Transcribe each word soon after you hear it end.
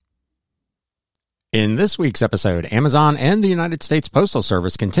In this week's episode, Amazon and the United States Postal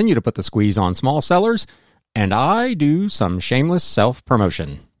Service continue to put the squeeze on small sellers, and I do some shameless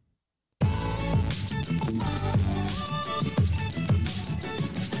self-promotion.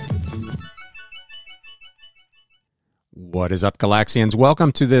 What is up, Galaxians?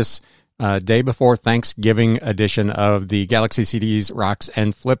 Welcome to this day before Thanksgiving edition of the Galaxy CDs, Rocks,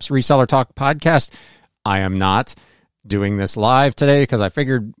 and Flips Reseller Talk podcast. I am not doing this live today because I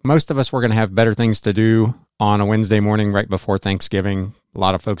figured most of us were going to have better things to do on a Wednesday morning right before Thanksgiving. A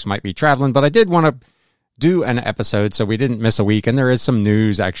lot of folks might be traveling, but I did want to do an episode so we didn't miss a week, and there is some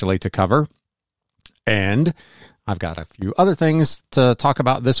news actually to cover. And I've got a few other things to talk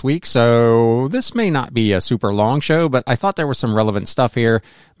about this week, so this may not be a super long show, but I thought there was some relevant stuff here.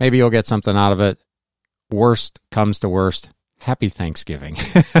 Maybe you'll get something out of it. Worst comes to worst, happy Thanksgiving.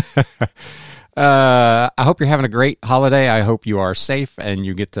 I hope you're having a great holiday. I hope you are safe and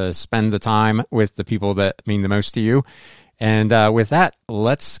you get to spend the time with the people that mean the most to you. And with that,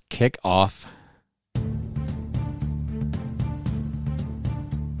 let's kick off.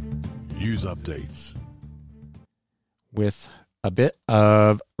 News updates. With a bit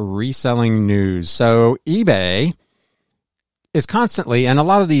of reselling news. So eBay is constantly, and a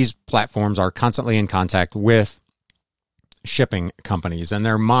lot of these platforms are constantly in contact with shipping companies, and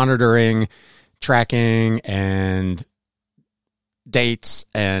they're monitoring, tracking, and dates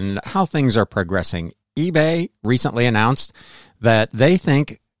and how things are progressing. eBay recently announced that they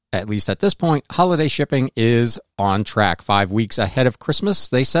think, at least at this point, holiday shipping is on track. 5 weeks ahead of Christmas,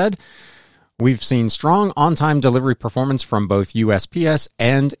 they said. We've seen strong on-time delivery performance from both USPS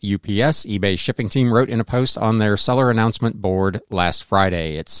and UPS. eBay's shipping team wrote in a post on their seller announcement board last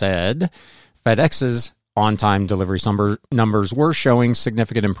Friday. It said FedEx's on-time delivery numbers were showing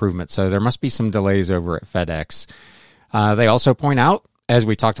significant improvement, so there must be some delays over at FedEx. They also point out, as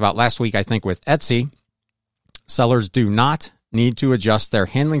we talked about last week, I think with Etsy, sellers do not need to adjust their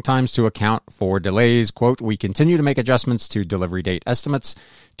handling times to account for delays. Quote, "We continue to make adjustments to delivery date estimates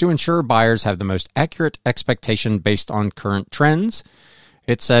to ensure buyers have the most accurate expectation based on current trends."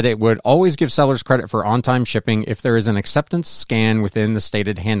 It said it would always give sellers credit for on-time shipping if there is an acceptance scan within the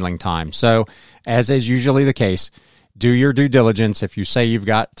stated handling time. So, as is usually the case, do your due diligence. If you say you've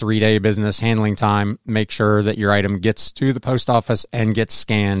got 3-day business handling time, make sure that your item gets to the post office and gets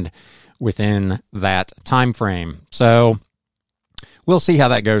scanned within that time frame. So, we'll see how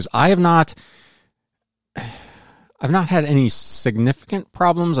that goes. I've not had any significant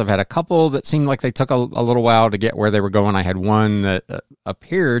problems. I've had a couple that seemed like they took a little while to get where they were going. I had one that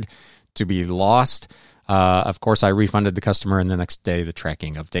appeared to be lost. Of course, I refunded the customer, and the next day the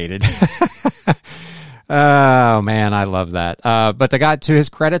tracking updated. Oh, man, I love that. But the guy, to his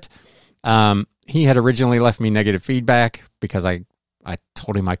credit, he had originally left me negative feedback because I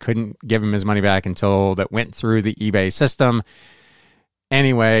told him I couldn't give him his money back until that went through the eBay system.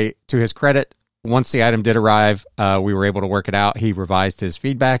 Anyway, to his credit, once the item did arrive, we were able to work it out. He revised his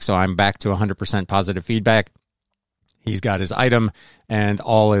feedback, so I'm back to 100% positive feedback. He's got his item, and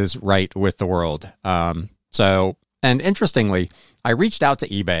all is right with the world. And interestingly, I reached out to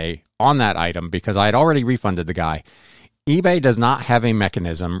eBay on that item because I had already refunded the guy. eBay does not have a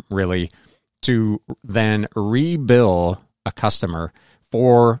mechanism, really, to then rebill a customer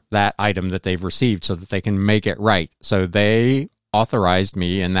for that item that they've received so that they can make it right. So they authorized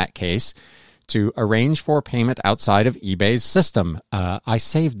me, in that case, to arrange for payment outside of eBay's system. I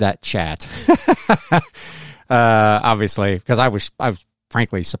saved that chat, obviously, because I was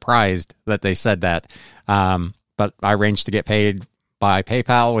frankly surprised that they said that. But I arranged to get paid by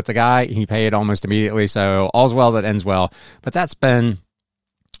PayPal with the guy. He paid almost immediately, so all's well that ends well. But that's been,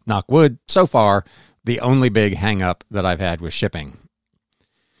 knock wood, so far, the only big hang-up that I've had with shipping.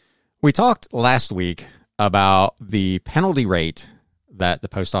 We talked last week about the penalty rate that the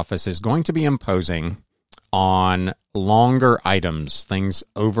post office is going to be imposing on longer items, things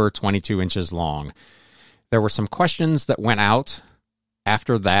over 22 inches long. There were some questions that went out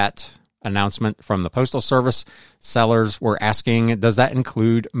after that announcement from the Postal Service. Sellers were asking, does that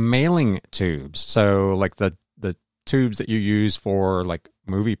include mailing tubes? So like the tubes that you use for like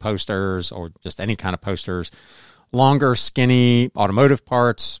movie posters or just any kind of posters, longer, skinny automotive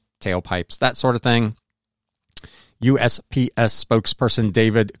parts, tailpipes, that sort of thing. USPS spokesperson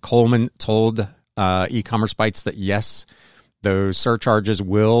David Coleman told e-commerce Bytes that yes, those surcharges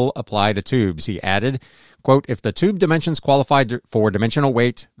will apply to tubes. He added, quote, "If the tube dimensions qualify for dimensional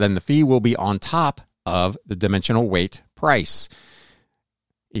weight, then the fee will be on top of the dimensional weight price."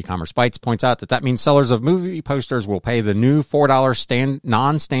 E-commerce Bytes points out that means sellers of movie posters will pay the new $4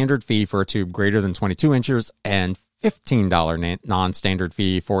 non-standard fee for a tube greater than 22 inches and $15 non-standard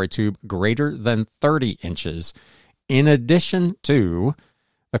fee for a tube greater than 30 inches, in addition to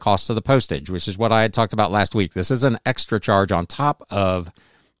the cost of the postage, which is what I had talked about last week. This is an extra charge on top of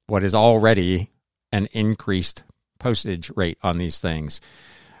what is already an increased postage rate on these things.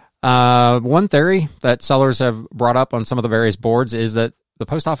 One theory that sellers have brought up on some of the various boards is that the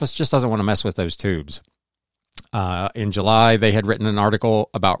post office just doesn't want to mess with those tubes. In July, they had written an article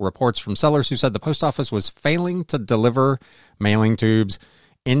about reports from sellers who said the post office was failing to deliver mailing tubes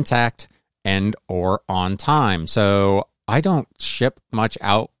intact and or on time. So I don't ship much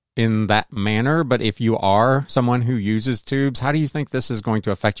out in that manner, but if you are someone who uses tubes, how do you think this is going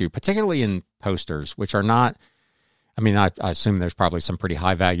to affect you, particularly in posters, which are not, I assume there's probably some pretty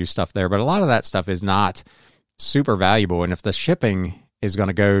high value stuff there, but a lot of that stuff is not super valuable. And if the shipping is going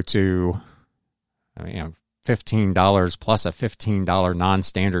to go to, $15 plus a $15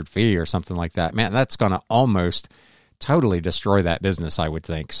 non-standard fee or something like that, man, that's going to almost totally destroy that business, I would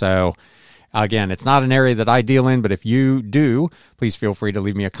think. So again, it's not an area that I deal in, but if you do, please feel free to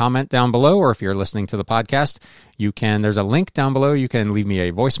leave me a comment down below, or if you're listening to the podcast, there's a link down below. You can leave me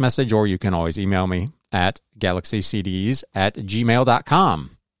a voice message, or you can always email me at galaxycds@gmail.com.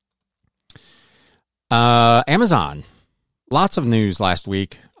 Amazon. Lots of news last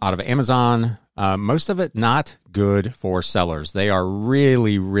week out of Amazon. Most of it not good for sellers. They are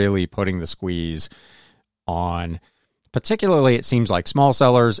really, really putting the squeeze on, particularly it seems like small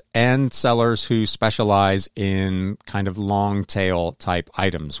sellers and sellers who specialize in kind of long tail type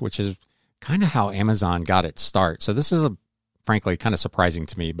items, which is kind of how Amazon got its start. So this is frankly kind of surprising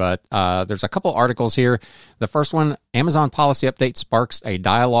to me, but there's a couple articles here. The first one, Amazon policy update sparks a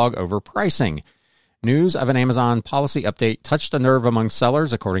dialogue over pricing. News of an Amazon policy update touched a nerve among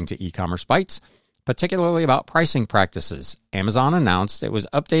sellers, according to E-commerce Bytes, particularly about pricing practices. Amazon announced it was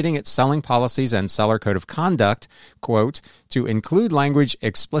updating its selling policies and seller code of conduct, quote, to include language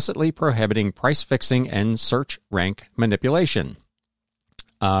explicitly prohibiting price fixing and search rank manipulation.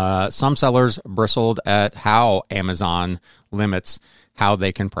 Some sellers bristled at how Amazon limits how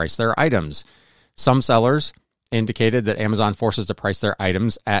they can price their items. Some sellers indicated that Amazon forces to price their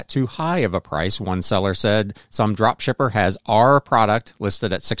items at too high of a price. One seller said, some dropshipper has our product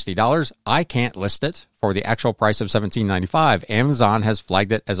listed at $60. I can't list it for the actual price of $17.95. Amazon has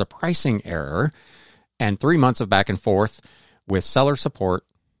flagged it as a pricing error, and 3 months of back and forth with seller support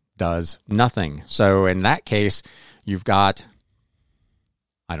does nothing. So in that case, you've got,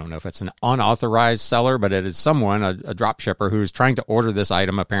 I don't know if it's an unauthorized seller, but it is someone, a dropshipper, who's trying to order this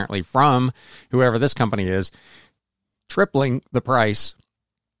item apparently from whoever this company is, tripling the price.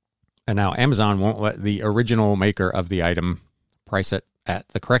 And now Amazon won't let the original maker of the item price it at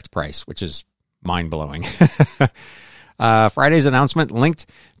the correct price, which is mind-blowing. Friday's announcement linked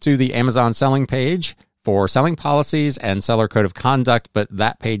to the Amazon selling page for selling policies and seller code of conduct, but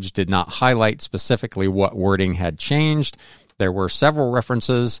that page did not highlight specifically what wording had changed. There were several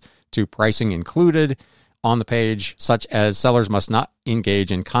references to pricing included on the page, such as sellers must not engage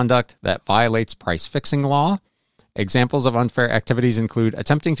in conduct that violates price fixing law. Examples of unfair activities include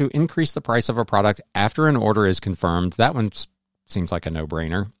attempting to increase the price of a product after an order is confirmed. That one seems like a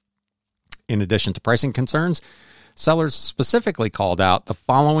no-brainer. In addition to pricing concerns, sellers specifically called out the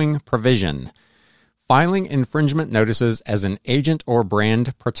following provision: filing infringement notices as an agent or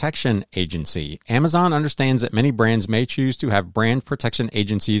brand protection agency. Amazon understands that many brands may choose to have brand protection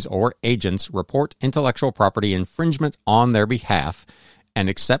agencies or agents report intellectual property infringement on their behalf and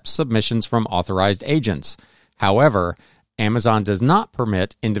accept submissions from authorized agents. However, Amazon does not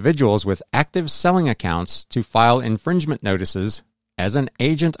permit individuals with active selling accounts to file infringement notices as an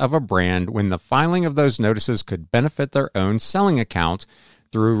agent of a brand when the filing of those notices could benefit their own selling account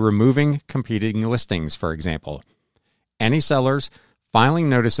through removing competing listings, for example. Any sellers filing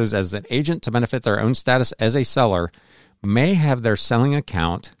notices as an agent to benefit their own status as a seller may have their selling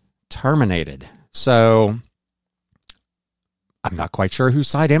account terminated. So I'm not quite sure whose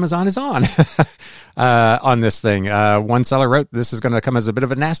side Amazon is on this thing. One seller wrote, this is going to come as a bit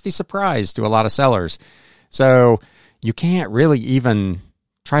of a nasty surprise to a lot of sellers. So you can't really even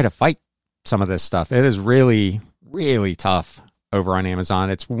try to fight some of this stuff. It is really, really tough over on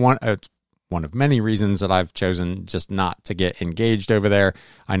Amazon. It's one of many reasons that I've chosen just not to get engaged over there.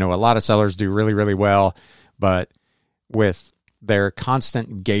 I know a lot of sellers do really, really well, but with their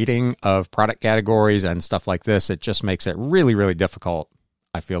constant gating of product categories and stuff like this, it just makes it really, really difficult,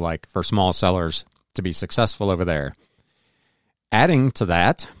 I feel like, for small sellers to be successful over there. Adding to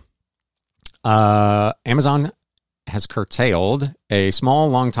that, Amazon has curtailed a small,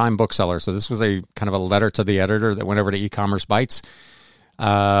 long-time bookseller. So this was a kind of a letter to the editor that went over to E-commerce Bytes.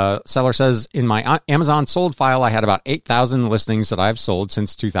 Seller says, in my Amazon sold file, I had about 8,000 listings that I've sold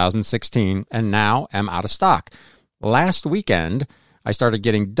since 2016 and now am out of stock. Last weekend, I started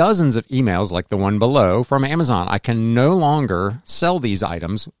getting dozens of emails like the one below from Amazon. I can no longer sell these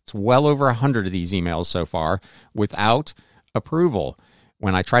items. It's well over 100 of these emails so far without approval.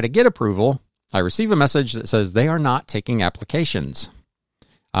 When I try to get approval, I receive a message that says they are not taking applications.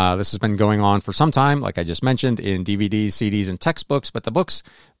 This has been going on for some time, like I just mentioned, in DVDs, CDs, and textbooks. But the books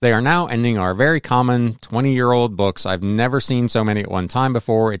they are now ending are very common 20-year-old books. I've never seen so many at one time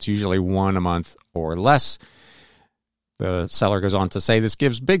before. It's usually one a month or less. The seller goes on to say this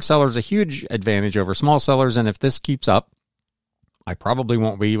gives big sellers a huge advantage over small sellers, and if this keeps up, I probably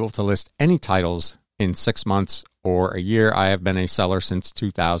won't be able to list any titles in 6 months or a year. I have been a seller since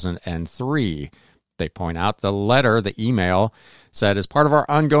 2003. They point out the email said, as part of our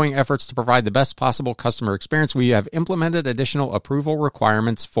ongoing efforts to provide the best possible customer experience, we have implemented additional approval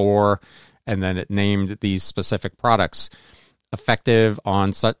requirements for, and then it named these specific products. Effective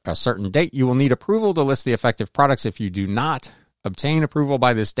on a certain date, you will need approval to list the effective products. If you do not obtain approval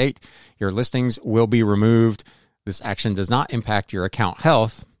by this date, your listings will be removed. This action does not impact your account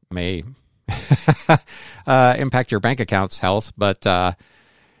health, may impact your bank account's health, but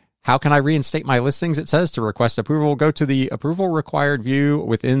how can I reinstate my listings? It says to request approval, go to the approval required view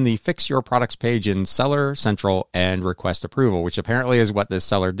within the Fix Your Products page in Seller Central and request approval, which apparently is what this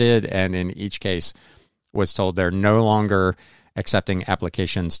seller did, and in each case was told they're no longer accepting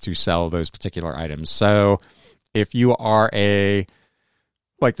applications to sell those particular items. So if you are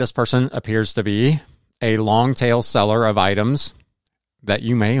like this person appears to be, a long tail seller of items that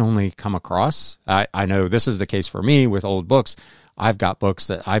you may only come across. I know this is the case for me with old books. I've got books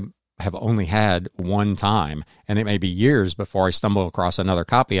that I have only had one time, and it may be years before I stumble across another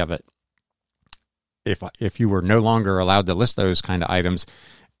copy of it. If you were no longer allowed to list those kind of items,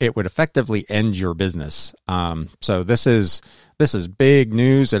 it would effectively end your business. So this is big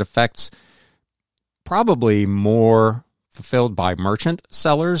news. It affects probably more fulfilled by merchant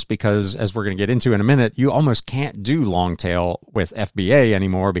sellers because, as we're going to get into in a minute, you almost can't do long tail with FBA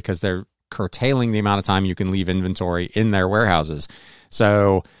anymore because they're curtailing the amount of time you can leave inventory in their warehouses.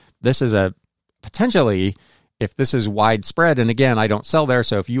 So this is a potentially, if this is widespread, and again, I don't sell there,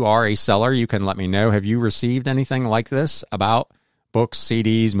 so if you are a seller, you can let me know. Have you received anything like this about books,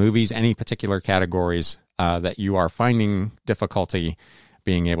 CDs, movies, any particular categories that you are finding difficulty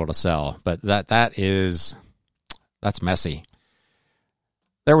being able to sell? But that's messy.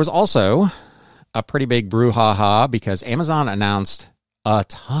 There was also a pretty big brouhaha because Amazon announced a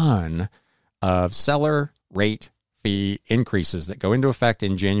ton of seller rate fee increases that go into effect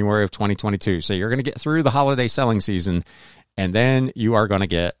in January of 2022. So you're going to get through the holiday selling season, and then you are going to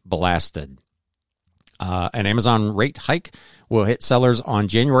get blasted. An Amazon rate hike will hit sellers on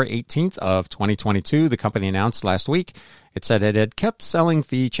January 18th of 2022, the company announced last week. It said it had kept selling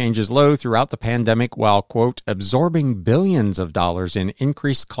fee changes low throughout the pandemic while, quote, absorbing billions of dollars in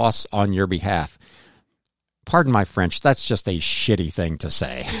increased costs on your behalf. Pardon my French, that's just a shitty thing to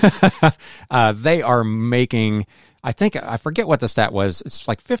say. They are making, I forget what the stat was, it's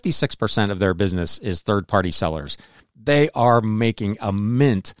like 56% of their business is third-party sellers. They are making a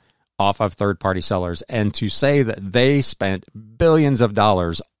mint off of third-party sellers, and to say that they spent billions of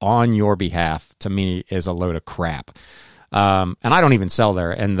dollars on your behalf, to me, is a load of crap. And I don't even sell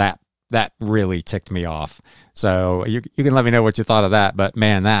there, and that really ticked me off. So you can let me know what you thought of that, but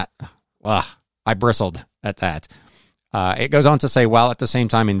man, I bristled at that. It goes on to say, while at the same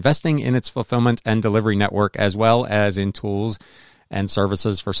time investing in its fulfillment and delivery network, as well as in tools and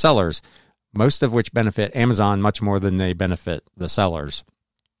services for sellers, most of which benefit Amazon much more than they benefit the sellers.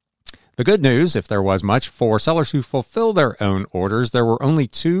 The good news, if there was much, for sellers who fulfill their own orders, there were only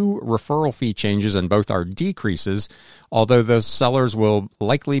 2 referral fee changes, and both are decreases, although those sellers will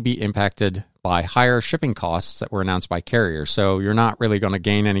likely be impacted by higher shipping costs that were announced by carriers. So you're not really going to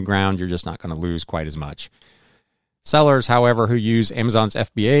gain any ground. You're just not going to lose quite as much. Sellers, however, who use Amazon's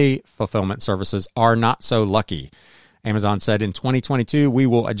FBA fulfillment services are not so lucky. Amazon said in 2022, we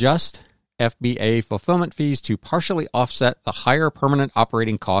will adjust FBA fulfillment fees to partially offset the higher permanent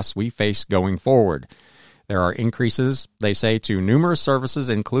operating costs we face going forward. There are increases, they say, to numerous services,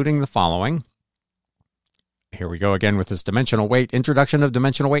 including the following. Here we go again with this dimensional weight. Introduction of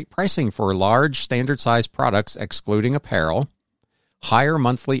dimensional weight pricing for large standard size products, excluding apparel. Higher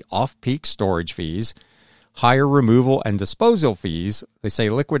monthly off-peak storage fees. Higher removal and disposal fees. They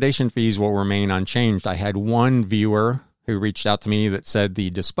say liquidation fees will remain unchanged. I had one viewer who reached out to me that said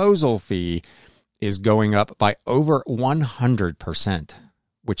the disposal fee is going up by over 100%,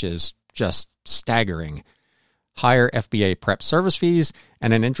 which is just staggering. higher FBA prep service fees,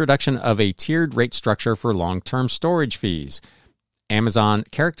 and an introduction of a tiered rate structure for long-term storage fees. Amazon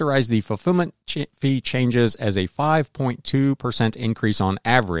characterized the fulfillment fee changes as a 5.2% increase on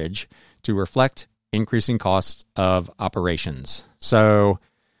average to reflect increasing costs of operations. So,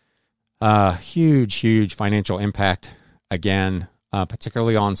 huge financial impact, again,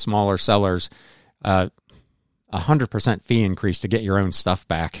 particularly on smaller sellers. 100% fee increase to get your own stuff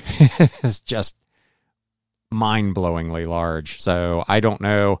back is just mind-blowingly large. So I don't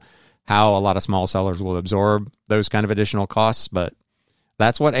know how a lot of small sellers will absorb those kind of additional costs, but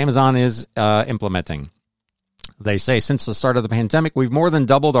that's what Amazon is implementing. They say since the start of the pandemic, we've more than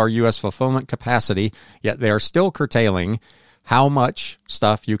doubled our U.S. fulfillment capacity, yet they are still curtailing how much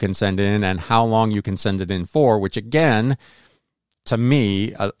stuff you can send in and how long you can send it in for, which again, to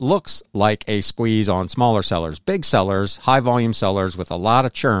me, looks like a squeeze on smaller sellers. Big sellers, high-volume sellers with a lot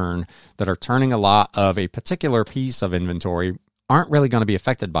of churn that are turning a lot of a particular piece of inventory aren't really going to be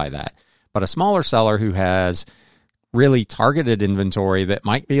affected by that. But a smaller seller who has really targeted inventory that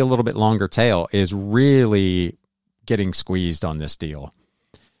might be a little bit longer tail is really getting squeezed on this deal.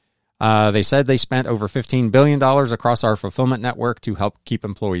 They said they spent over $15 billion across our fulfillment network to help keep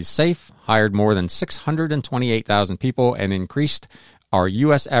employees safe, hired more than 628,000 people, and increased our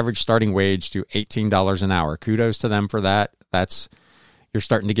U.S. average starting wage to $18 an hour. Kudos to them for that. You're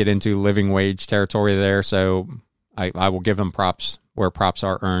starting to get into living wage territory there, so I will give them props where props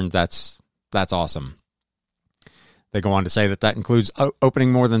are earned. That's awesome. They go on to say that includes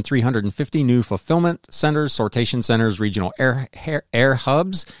opening more than 350 new fulfillment centers, sortation centers, regional air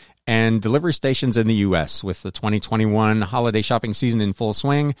hubs, and delivery stations in the U.S. With the 2021 holiday shopping season in full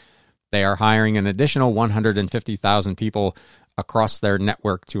swing, they are hiring an additional 150,000 people across their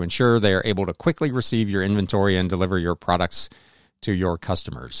network to ensure they are able to quickly receive your inventory and deliver your products to your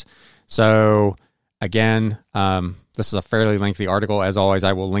customers. So, again, this is a fairly lengthy article. As always,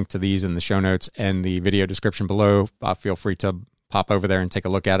 I will link to these in the show notes and the video description below. Feel free to pop over there and take a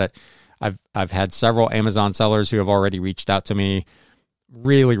look at it. I've had several Amazon sellers who have already reached out to me,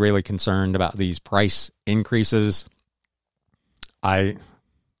 really concerned about these price increases. I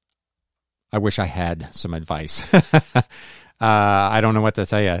wish I had some advice. I don't know what to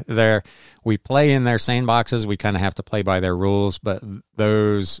tell you. We play in their sandboxes. We kind of have to play by their rules, but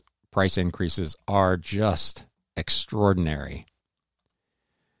those price increases are just extraordinary.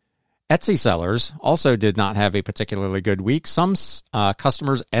 Etsy sellers also did not have a particularly good week. Some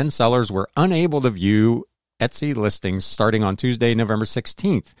customers and sellers were unable to view Etsy listings starting on Tuesday, November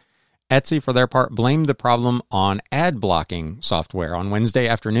 16th. Etsy, for their part, blamed the problem on ad blocking software. On Wednesday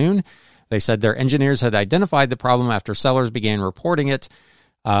afternoon, they said their engineers had identified the problem after sellers began reporting it,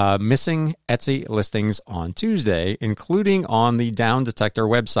 missing Etsy listings on Tuesday, including on the Down Detector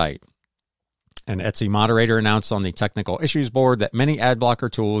website. An Etsy moderator announced on the technical issues board that many ad blocker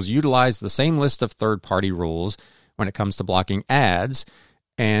tools utilize the same list of third-party rules when it comes to blocking ads,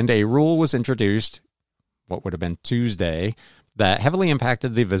 and a rule was introduced, what would have been Tuesday, that heavily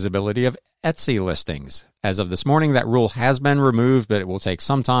impacted the visibility of Etsy listings. As of this morning, that rule has been removed, but it will take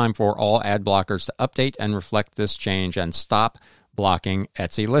some time for all ad blockers to update and reflect this change and stop blocking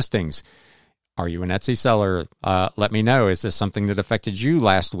Etsy listings. Are you an Etsy seller? Let me know. Is this something that affected you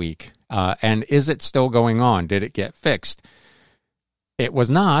last week? And is it still going on? Did it get fixed? It was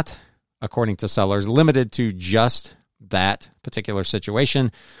not, according to sellers, limited to just that particular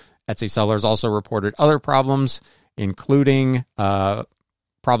situation. Etsy sellers also reported other problems, including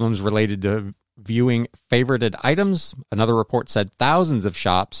problems related to viewing favorited items. Another report said thousands of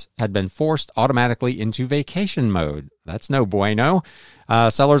shops had been forced automatically into vacation mode. That's no bueno.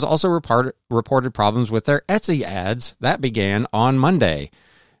 Sellers also reported problems with their Etsy ads. That began on Monday.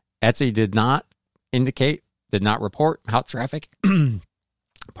 Etsy did not report how traffic,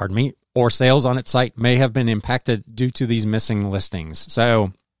 pardon me, or sales on its site may have been impacted due to these missing listings.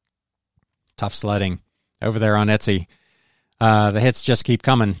 So, tough sledding over there on Etsy. The hits just keep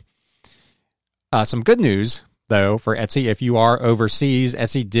coming. Some good news, though, for Etsy. If you are overseas,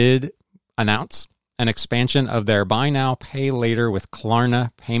 Etsy did announce an expansion of their Buy Now, Pay Later with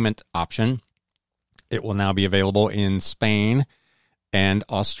Klarna payment option. It will now be available in Spain and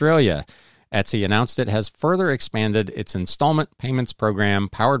Australia. Etsy announced it has further expanded its installment payments program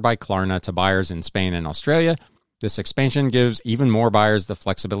powered by Klarna to buyers in Spain and Australia. This expansion gives even more buyers the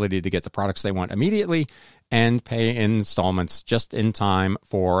flexibility to get the products they want immediately and pay in installments just in time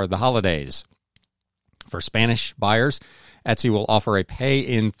for the holidays. For Spanish buyers, Etsy will offer a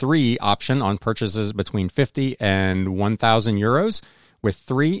pay-in-3 option on purchases between 50 and 1,000 euros with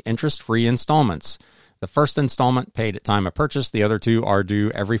 3 interest-free installments. The first installment paid at time of purchase. The other 2 are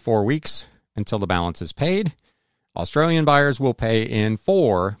due every 4 weeks until the balance is paid. Australian buyers will pay in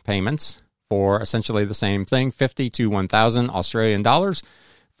 4 payments for essentially the same thing, 50 to 1,000 Australian dollars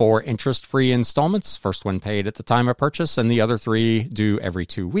for interest-free installments. First one paid at the time of purchase, and the other 3 due every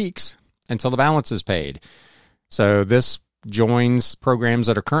 2 weeks until the balance is paid. So this joins programs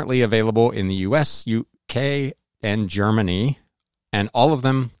that are currently available in the US, UK, and Germany, and all of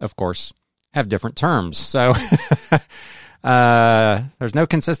them, of course, have different terms. So there's no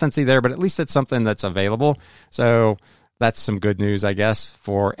consistency there, but at least it's something that's available. So that's some good news, I guess,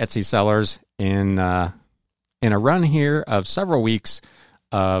 for Etsy sellers in a run here of several weeks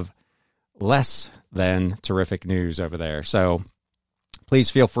of less than terrific news over there. So please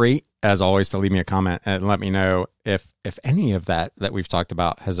feel free, as always, to leave me a comment and let me know if any of that we've talked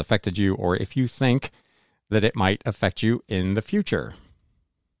about has affected you, or if you think that it might affect you in the future.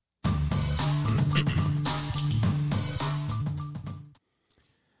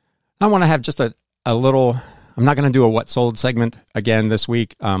 I want to have just a little, I'm not going to do a what sold segment again this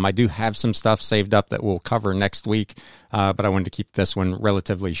week. I do have some stuff saved up that we'll cover next week, but I wanted to keep this one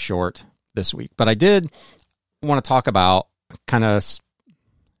relatively short this week. But I did want to talk about kind of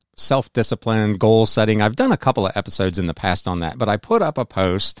self-discipline, goal setting. I've done a couple of episodes in the past on that, but I put up a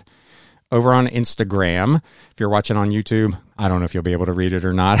post over on Instagram. If you're watching on YouTube, I don't know if you'll be able to read it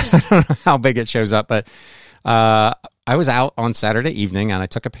or not. I don't know how big it shows up, but I was out on Saturday evening and I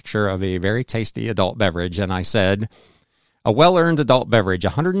took a picture of a very tasty adult beverage, and I said, a well-earned adult beverage,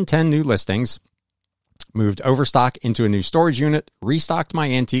 110 new listings, moved overstock into a new storage unit, restocked my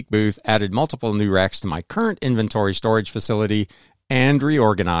antique booth, added multiple new racks to my current inventory storage facility, and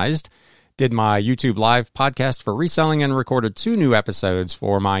reorganized, did my YouTube live podcast for reselling, and recorded 2 new episodes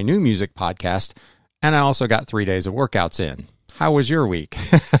for my new music podcast, and I also got 3 days of workouts in. How was your week?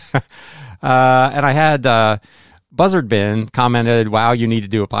 And I had Buzzard Bin commented, wow, you need to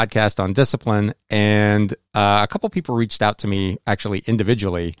do a podcast on discipline. And a couple people reached out to me actually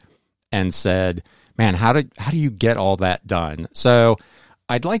individually and said, man, how do you get all that done? So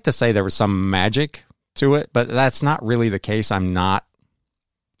I'd like to say there was some magic to it, but that's not really the case. I'm not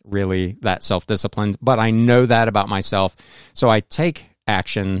really that self-disciplined, but I know that about myself. So I take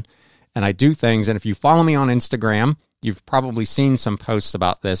action and I do things. And if you follow me on Instagram, you've probably seen some posts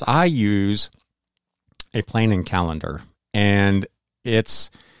about this. I use a planning calendar, and it's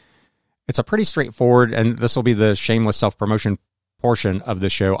a pretty straightforward, and this will be the shameless self-promotion portion of the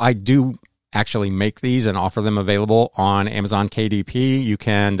show. I do actually make these and offer them available on Amazon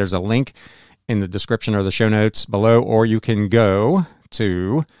KDP. There's a link in the description or the show notes below, or you can go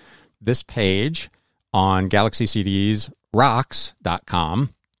to this page on GalaxyCDsRocks.com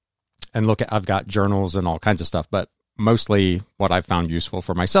and look at, I've got journals and all kinds of stuff, but mostly what I've found useful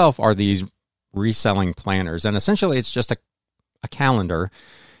for myself are these reselling planners. And essentially it's just a calendar,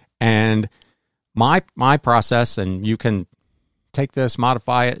 and my process, and you can take this,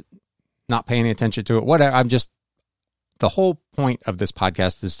 modify it, not pay any attention to it, whatever. The whole point of this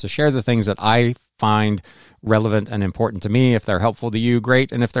podcast is to share the things that I find relevant and important to me. If they're helpful to you,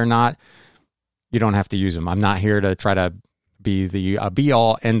 great. And if they're not, you don't have to use them. I'm not here to try to be the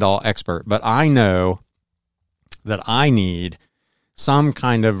be-all, end-all expert, but I know that I need some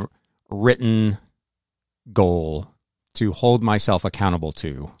kind of written goal to hold myself accountable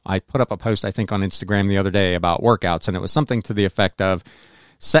to. I put up a post, I think, on Instagram the other day about workouts, and it was something to the effect of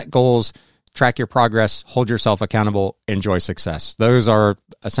set goals, track your progress, hold yourself accountable, enjoy success. Those are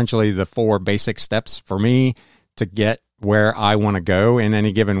essentially the 4 basic steps for me to get where I want to go in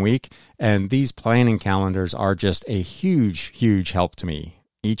any given week. And these planning calendars are just a huge, huge help to me.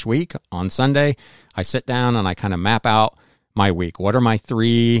 Each week on Sunday, I sit down and I kind of map out my week. What are my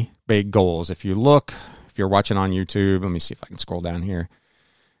 3 big goals? If you're watching on YouTube, let me see if I can scroll down here.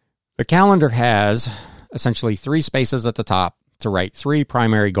 The calendar has essentially 3 spaces at the top to write 3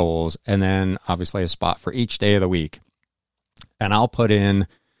 primary goals, and then obviously a spot for each day of the week. And I'll put in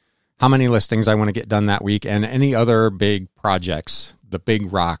how many listings I want to get done that week and any other big projects, the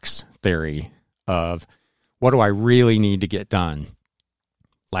big rocks theory of what do I really need to get done.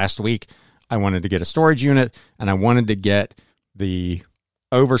 Last week, I wanted to get a storage unit, and I wanted to get the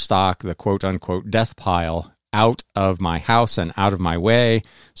overstock, the quote-unquote death pile, out of my house and out of my way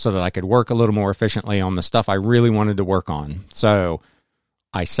so that I could work a little more efficiently on the stuff I really wanted to work on. So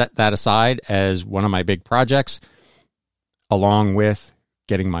I set that aside as one of my big projects, along with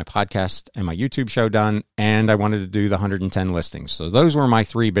getting my podcast and my YouTube show done, and I wanted to do the 110 listings. So those were my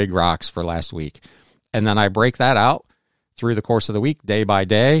 3 big rocks for last week. And then I break that out through the course of the week, day by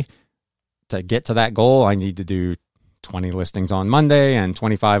day. To get to that goal, I need to do 20 listings on Monday and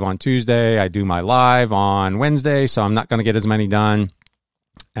 25 on Tuesday. I do my live on Wednesday, so I'm not going to get as many done.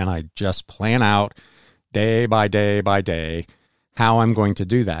 And I just plan out day by day by day how I'm going to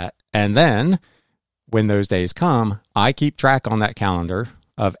do that. And then when those days come, I keep track on that calendar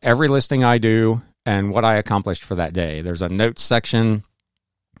of every listing I do and what I accomplished for that day. There's a notes section.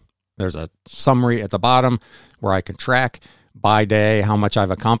 There's a summary at the bottom where I can track by day how much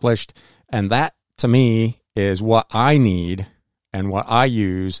I've accomplished. And that, to me, is what I need and what I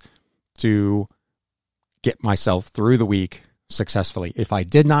use to get myself through the week successfully. If I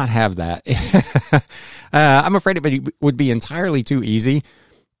did not have that, I'm afraid it would be entirely too easy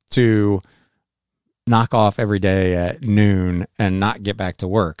to knock off every day at noon and not get back to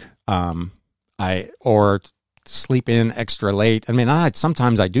work. Or sleep in extra late. I mean,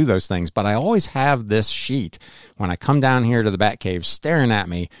 sometimes I do those things, but I always have this sheet when I come down here to the Batcave staring at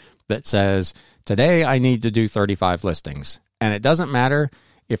me that says, today I need to do 35 listings. And it doesn't matter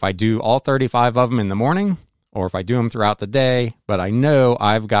if I do all 35 of them in the morning or if I do them throughout the day, but I know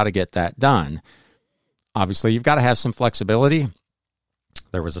I've got to get that done. Obviously, you've got to have some flexibility.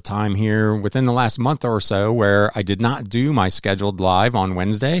 There was a time here within the last month or so where I did not do my scheduled live on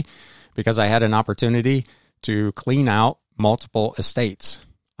Wednesday because I had an opportunity to clean out multiple estates.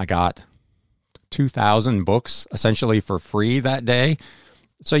 I got 2,000 books essentially for free that day.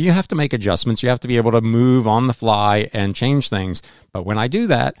 So you have to make adjustments. You have to be able to move on the fly and change things. But when I do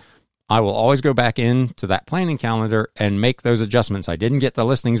that, I will always go back into that planning calendar and make those adjustments. I didn't get the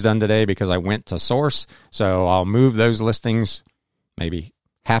listings done today because I went to source. So I'll move those listings, maybe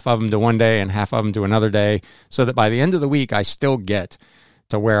half of them to one day and half of them to another day, so that by the end of the week, I still get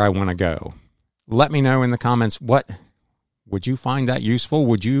to where I want to go. Let me know in the comments, would you find that useful?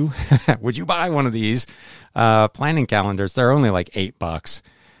 Would you buy one of these planning calendars? They're only like $8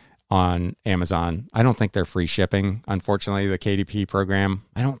 on Amazon. I don't think they're free shipping. Unfortunately, the KDP program,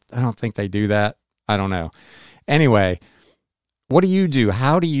 I don't think they do that. I don't know. Anyway, what do you do?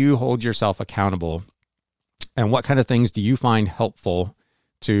 How do you hold yourself accountable? And what kind of things do you find helpful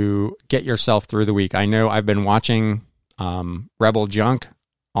to get yourself through the week? I know I've been watching Rebel Junk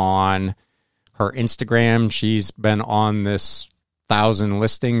on her Instagram. She's been on this 1,000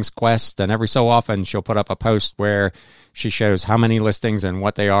 listings quest, and every so often she'll put up a post where she shows how many listings and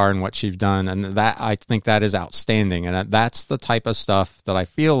what they are and what she's done. And that, I think that is outstanding. And that's the type of stuff that I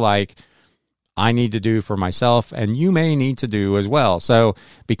feel like I need to do for myself, and you may need to do as well. So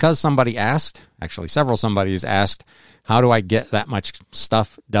because somebody asked, actually several somebody's asked, how do I get that much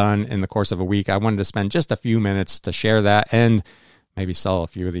stuff done in the course of a week? I wanted to spend just a few minutes to share that and maybe sell a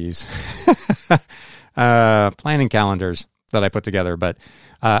few of these planning calendars that I put together. But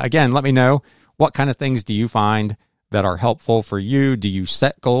again, let me know, what kind of things do you find that are helpful for you? Do you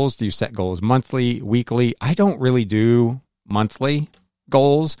set goals? Do you set goals monthly, weekly? I don't really do monthly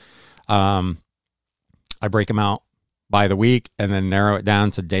goals. I break them out by the week and then narrow it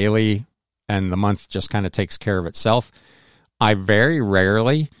down to daily, and the month just kind of takes care of itself. I very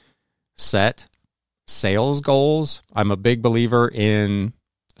rarely set sales goals. I'm a big believer in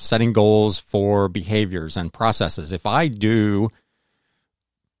setting goals for behaviors and processes. If I do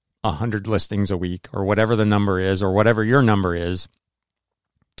 100 listings a week or whatever the number is or whatever your number is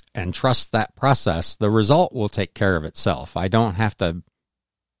and trust that process, the result will take care of itself. I don't have to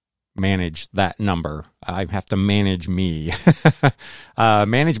manage that number. I have to manage me,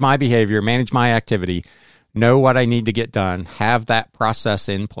 manage my behavior, manage my activity, know what I need to get done, have that process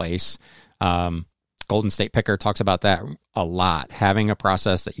in place. Golden State Picker talks about that a lot, having a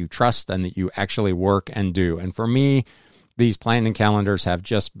process that you trust and that you actually work and do. And for me, these planning calendars have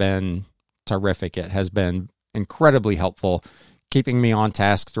just been terrific. It has been incredibly helpful, keeping me on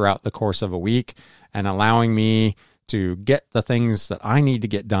task throughout the course of a week and allowing me to get the things that I need to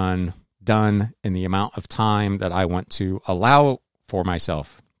get done in the amount of time that I want to allow for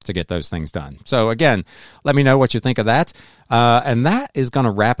myself to get those things done. So again, let me know what you think of that. And that is going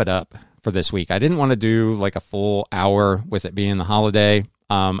to wrap it up for this week. I didn't want to do like a full hour with it being the holiday.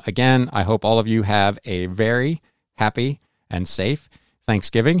 Again, I hope all of you have a very happy and safe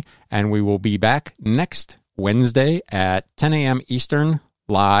Thanksgiving, and we will be back next Wednesday at 10 a.m. Eastern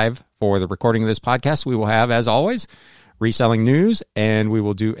live for the recording of this podcast. We will have, as always, reselling news, and we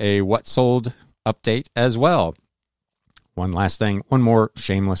will do a what sold update as well. One last thing, one more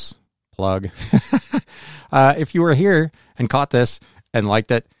shameless plug. If you were here and caught this and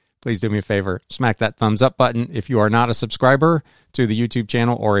liked it, please do me a favor, smack that thumbs up button. If you are not a subscriber to the YouTube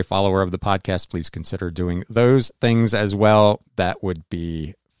channel or a follower of the podcast, please consider doing those things as well. That would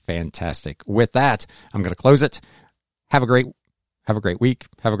be fantastic. With that, I'm going to close it. Have a great week.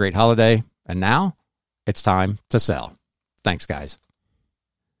 Have a great holiday. And now it's time to sell. Thanks, guys.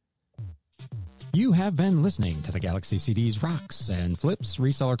 You have been listening to the Galaxy CDs Rocks and Flips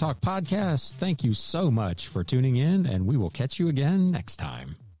Reseller Talk podcast. Thank you so much for tuning in, and we will catch you again next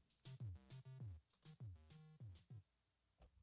time.